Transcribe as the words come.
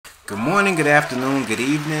Good morning, good afternoon, good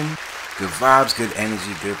evening, good vibes, good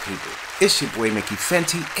energy, good people. It's your boy Mickey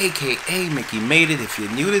Fenty, aka Mickey Made It. If you're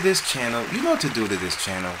new to this channel, you know what to do to this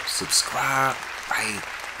channel. Subscribe right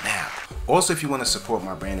now. Also, if you want to support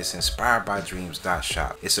my brand, it's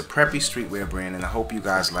inspiredbydreams.shop. It's a preppy streetwear brand, and I hope you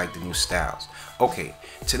guys like the new styles. Okay,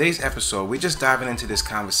 today's episode, we're just diving into this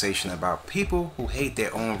conversation about people who hate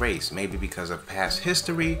their own race, maybe because of past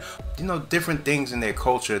history, different things in their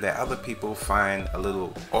culture that other people find a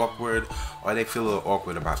little awkward, or they feel a little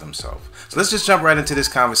awkward about themselves. So let's just jump right into this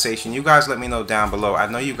conversation. You guys let me know down below. I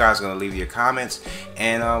know you guys are going to leave your comments,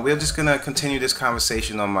 and we're just going to continue this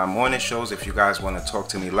conversation on my morning shows if you guys want to talk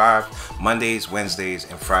to me live, Mondays, Wednesdays,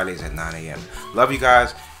 and Fridays at 9 a.m. Love you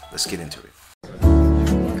guys. Let's get into it.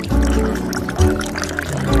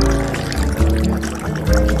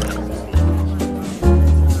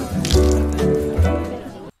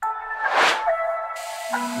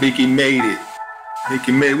 Mickey made it.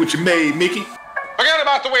 Mickey made it. What you made, Mickey? Forget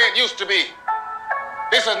about the way it used to be.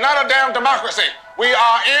 This is not a damn democracy. We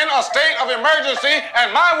are in a state of emergency,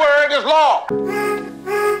 and my word is law.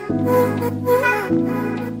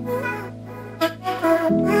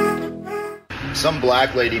 Some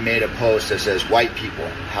black lady made a post that says, "White people,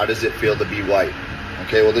 how does it feel to be white?"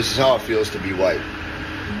 Okay, well, this is how it feels to be white.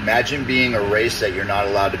 Imagine being a race that you're not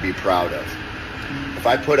allowed to be proud of. If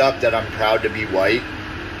I put up that I'm proud to be white,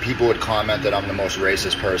 people would comment that I'm the most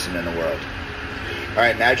racist person in the world. All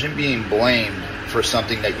right, imagine being blamed for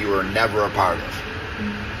something that you were never a part of.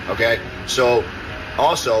 Okay, so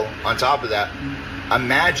also on top of that,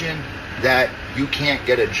 imagine that you can't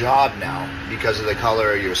get a job now because of the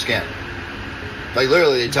color of your skin. Like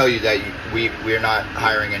literally, they tell you that we're not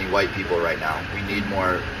hiring any white people right now. We need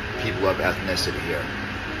more people of ethnicity here.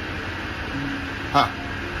 Huh.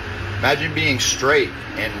 Imagine being straight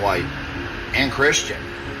and white and Christian.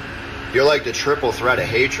 You're like the triple threat of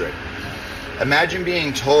hatred. Imagine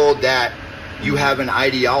being told that you have an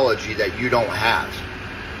ideology that you don't have.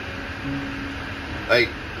 Like,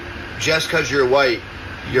 just because you're white,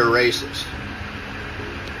 you're racist.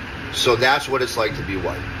 So that's what it's like to be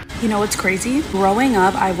white. You know what's crazy? Growing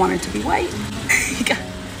up, I wanted to be white.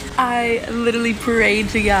 I literally prayed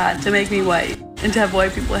to God to make me white and to have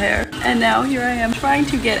white people hair. And now here I am trying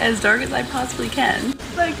to get as dark as I possibly can.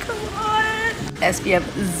 Like, come on. SPF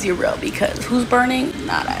 0 because who's burning?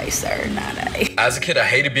 Not I, sir, not I. As a kid, I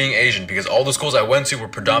hated being Asian because all the schools I went to were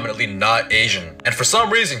predominantly not Asian. And for some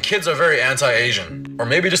reason, kids are very anti-Asian. Or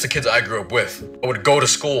maybe just the kids I grew up with. I would go to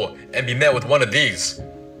school and be met with one of these.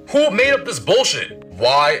 Who made up this bullshit?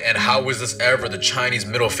 Why and how was this ever the Chinese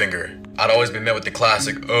middle finger? I'd always be met with the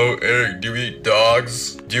classic, "Oh, Eric, do you eat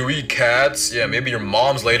dogs? Do you eat cats? Yeah, maybe your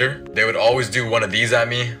mom's later." They would always do one of these at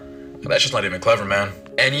me. That's just not even clever, man.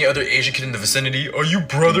 Any other Asian kid in the vicinity, "Are you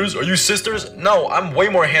brothers? Are you sisters?" No, I'm way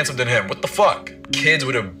more handsome than him. What the fuck? Kids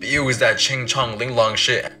would abuse that ching chong ling long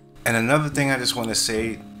shit. And another thing I just want to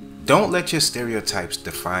say, don't let your stereotypes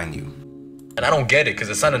define you. And I don't get it, because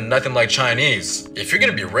it sounded nothing like Chinese. If you're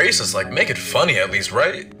gonna be racist, like, make it funny at least,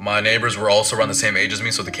 right? My neighbors were also around the same age as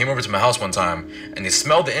me, so they came over to my house one time, and they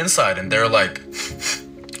smelled the inside, and they're like,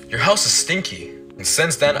 "Your house is stinky." And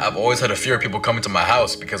since then, I've always had a fear of people coming to my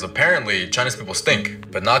house, because apparently, Chinese people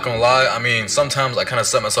stink. But not gonna lie, I mean, sometimes I kinda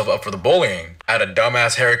set myself up for the bullying. I had a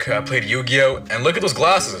dumbass haircut, I played Yu-Gi-Oh! And look at those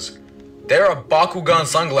glasses. They're Bakugan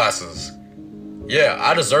sunglasses. Yeah,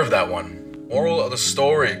 I deserve that one. Moral of the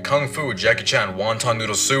story, Kung Fu, Jackie Chan, wonton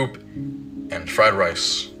noodle soup, and fried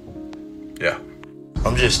rice. Yeah.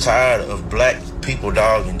 I'm just tired of black people,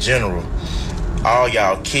 dog, in general. All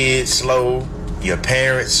y'all kids slow, your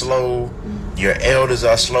parents slow, your elders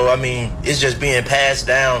are slow. I mean, it's just being passed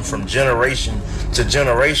down from generation to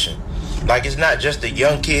generation. Like, it's not just the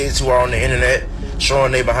young kids who are on the internet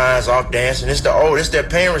showing their behinds off dancing. It's the old, it's their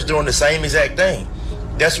parents doing the same exact thing.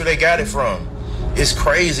 That's where they got it from. It's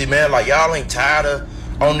crazy, man. Like, y'all ain't tired of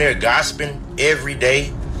on there gossiping every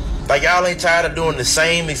day. Like, y'all ain't tired of doing the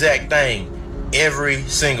same exact thing every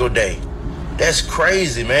single day. That's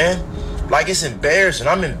crazy, man. Like, it's embarrassing.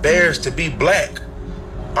 I'm embarrassed to be black.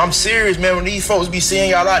 I'm serious, man. When these folks be seeing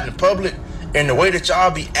y'all out in the public and the way that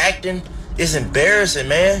y'all be acting, it's embarrassing,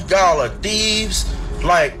 man. Y'all are thieves.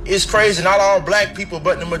 Like, it's crazy. Not all black people,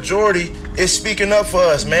 but the majority is speaking up for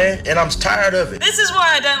us, man. And I'm tired of it. This is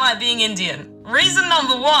why I don't like being Indian. Reason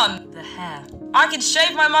number one, the hair. I could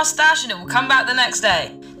shave my mustache and it will come back the next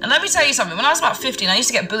day. And let me tell you something, when I was about 15, I used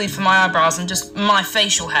to get bullied for my eyebrows and just my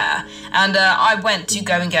facial hair. And I went to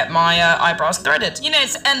go and get my eyebrows threaded. You know,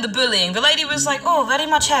 to end the bullying. The lady was like, "Oh, very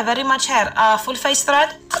much hair, full face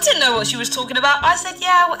thread." I didn't know what she was talking about. I said,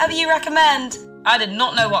 "Yeah, whatever you recommend." I did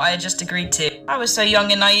not know what I had just agreed to. I was so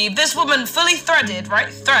young and naive. This woman fully threaded,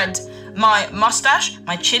 my mustache,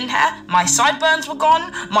 my chin hair, my sideburns were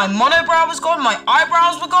gone, my monobrow was gone, my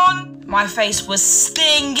eyebrows were gone. My face was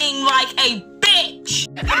stinging like a bitch.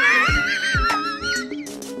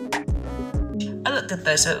 I looked good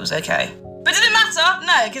though, so it was okay. But did it matter?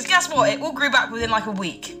 No, because guess what? It all grew back within like a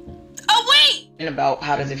week. A week! And about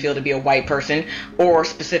how does it feel to be a white person, or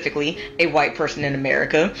specifically a white person in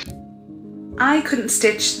America. I couldn't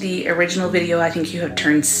stitch the original video. I think you have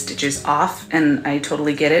turned stitches off, and I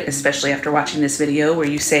totally get it, especially after watching this video where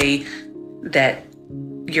you say that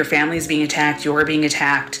your family is being attacked, you're being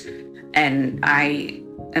attacked, and I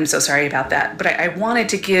am so sorry about that. But I wanted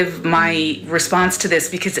to give my response to this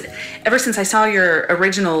because ever since I saw your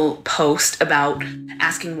original post about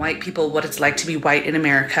asking white people what it's like to be white in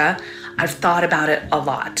America, I've thought about it a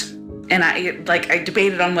lot. And I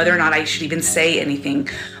debated on whether or not I should even say anything.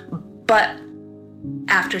 But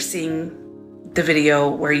after seeing the video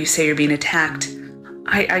where you say you're being attacked,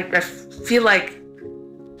 I feel like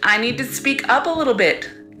I need to speak up a little bit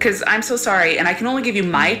because I'm so sorry. And I can only give you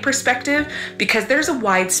my perspective because there's a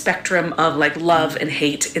wide spectrum of like love and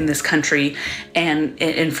hate in this country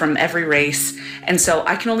and from every race. And so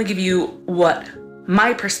I can only give you what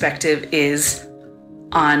my perspective is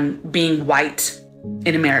on being white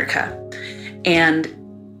in America. And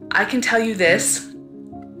I can tell you this,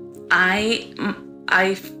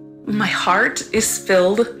 my heart is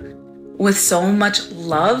filled with so much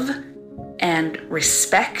love and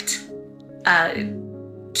respect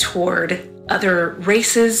toward other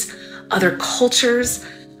races, other cultures,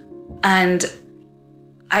 and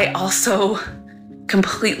I also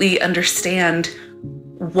completely understand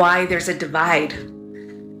why there's a divide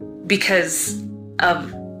because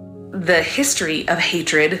of the history of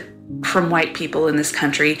hatred from white people in this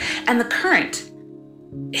country and the current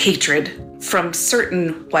hatred from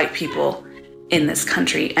certain white people in this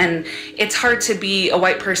country. And it's hard to be a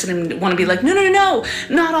white person and want to be like, no,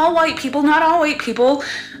 not all white people, not all white people.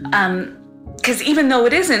 Because even though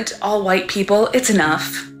it isn't all white people, it's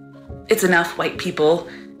enough white people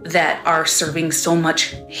that are serving so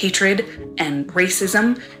much hatred and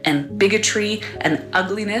racism and bigotry and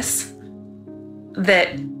ugliness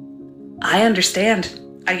that I understand.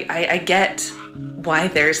 I get why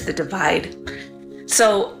there's the divide.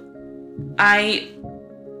 So I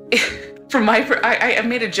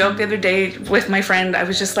made a joke the other day with my friend. I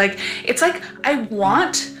was just like, it's like I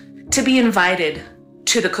want to be invited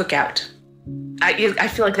to the cookout. I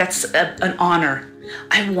feel like that's an honor.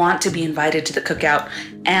 I want to be invited to the cookout.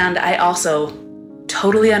 And I also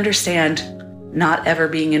totally understand not ever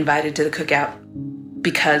being invited to the cookout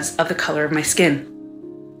because of the color of my skin.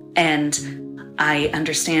 And I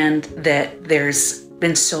understand that there's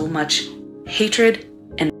been so much hatred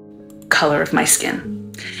and color of my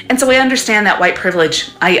skin. And so I understand that white privilege.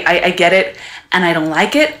 I get it, and I don't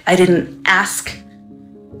like it. I didn't ask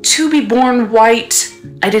to be born white.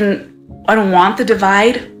 I don't want the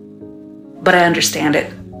divide, but I understand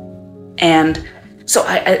it. And so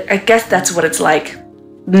I guess that's what it's like.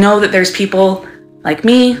 Know that there's people like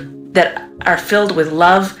me that are filled with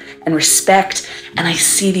love and respect, and I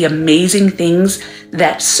see the amazing things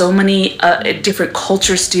that so many different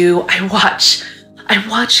cultures do. I watch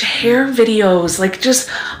hair videos, like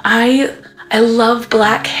I love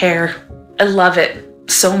black hair. I love it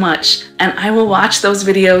so much, and I will watch those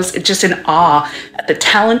videos just in awe at the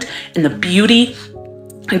talent and the beauty,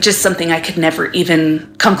 and just something I could never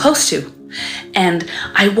even come close to. And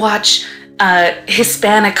I watch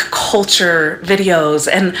Hispanic culture videos,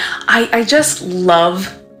 and I just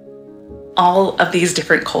love all of these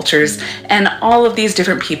different cultures and all of these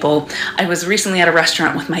different people. I was recently at a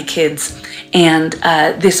restaurant with my kids, and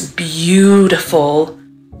this beautiful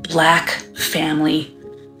black family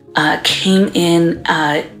came in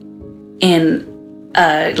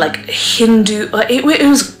like Hindu. It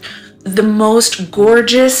was the most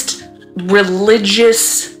gorgeous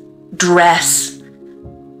religious dress.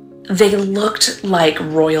 They looked like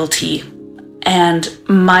royalty. And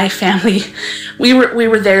my family, we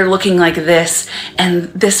were there looking like this, and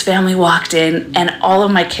this family walked in, and all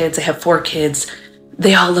of my kids, I have 4 kids,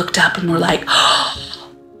 they all looked up and were like,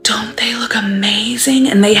 oh, don't they look amazing?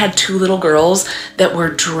 And they had 2 little girls that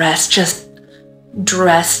were dressed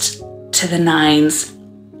to the nines.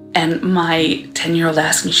 And my 10-year-old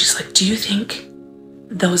asked me, she's like, do you think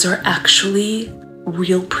those are actually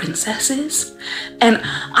real princesses? And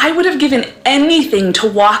I would have given anything to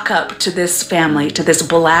walk up to this family, to this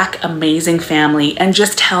black amazing family, and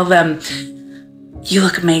just tell them, you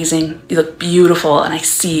look amazing, you look beautiful, and I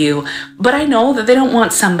see you. But I know that they don't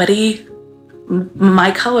want somebody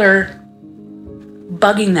my color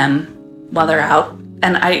bugging them while they're out,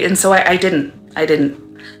 and so I didn't. A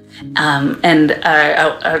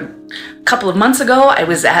couple of months ago, I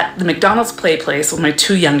was at the McDonald's play place with my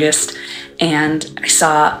two youngest, and I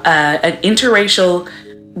saw an interracial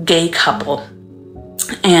gay couple,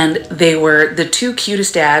 and they were the two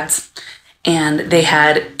cutest dads, and they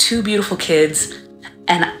had two beautiful kids,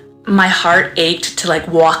 and my heart ached to like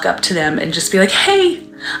walk up to them and just be like, hey,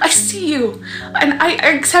 I see you, and I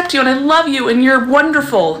accept you, and I love you, and you're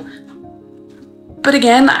wonderful. But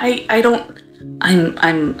again,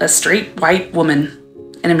 I'm a straight white woman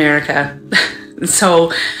in America,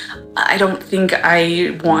 so I don't think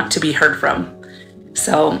I want to be heard from.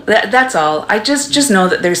 So that's all. I just know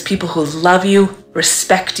that there's people who love you,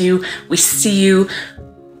 respect you, we see you,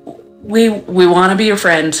 we want to be your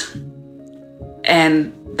friend,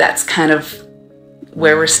 and that's kind of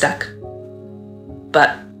where we're stuck.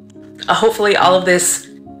 But hopefully all of this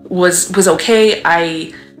was okay.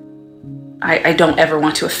 I don't ever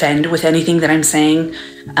want to offend with anything that I'm saying,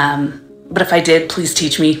 but if I did, please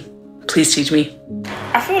teach me. Please teach me.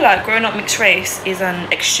 I feel like growing up mixed race is an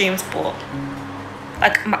extreme sport.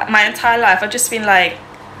 Like my entire life, I've just been like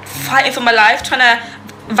fighting for my life, trying to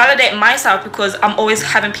validate myself, because I'm always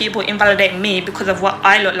having people invalidate me because of what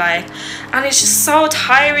I look like, and it's just so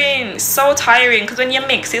tiring, because when you're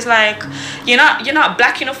mixed, it's like you're not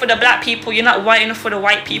black enough for the black people, you're not white enough for the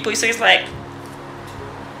white people, so it's like,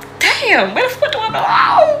 damn, where the fuck do I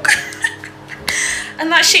belong? And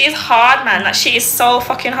that shit is hard, man. That shit is so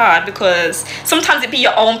fucking hard, because sometimes it be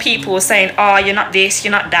your own people saying, oh, you're not this,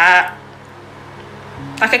 you're not that.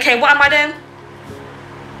 Like, okay, what am I then?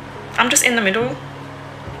 I'm just in the middle.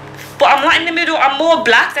 But I'm not in the middle. I'm more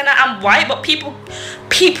black than I am white, but people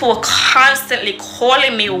are constantly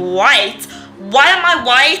calling me white. Why am I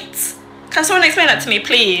white? Can someone explain that to me,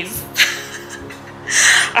 please?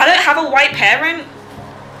 I don't have a white parent.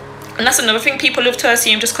 And that's another thing people love to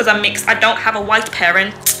assume, just because I'm mixed. I don't have a white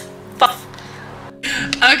parent. Fuck.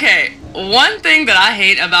 Okay, one thing that I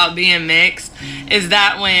hate about being mixed is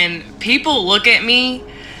that when people look at me,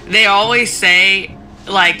 they always say,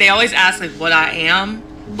 like, they always ask, like, what I am,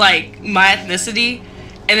 like, my ethnicity,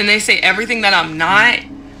 and then they say everything that I'm not,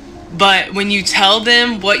 but when you tell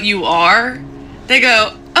them what you are, they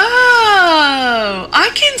go, oh, I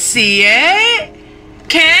can see it.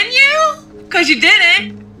 Can you? Because you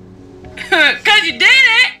didn't. Because you did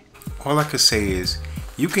it. All I could say is,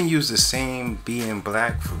 you can use the same being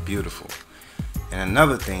black for beautiful. And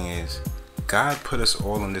another thing is, God put us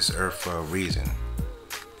all on this earth for a reason.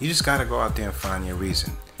 You just gotta go out there and find your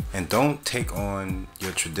reason. And don't take on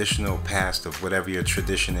your traditional past of whatever your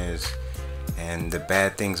tradition is and the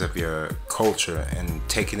bad things of your culture and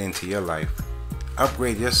take it into your life.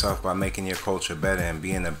 Upgrade yourself by making your culture better and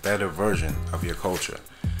being a better version of your culture.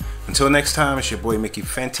 Until next time, it's your boy Mickey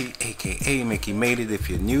Fenty, aka Mickey Made It. If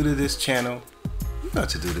you're new to this channel, you know what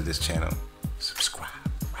to do to this channel. Subscribe.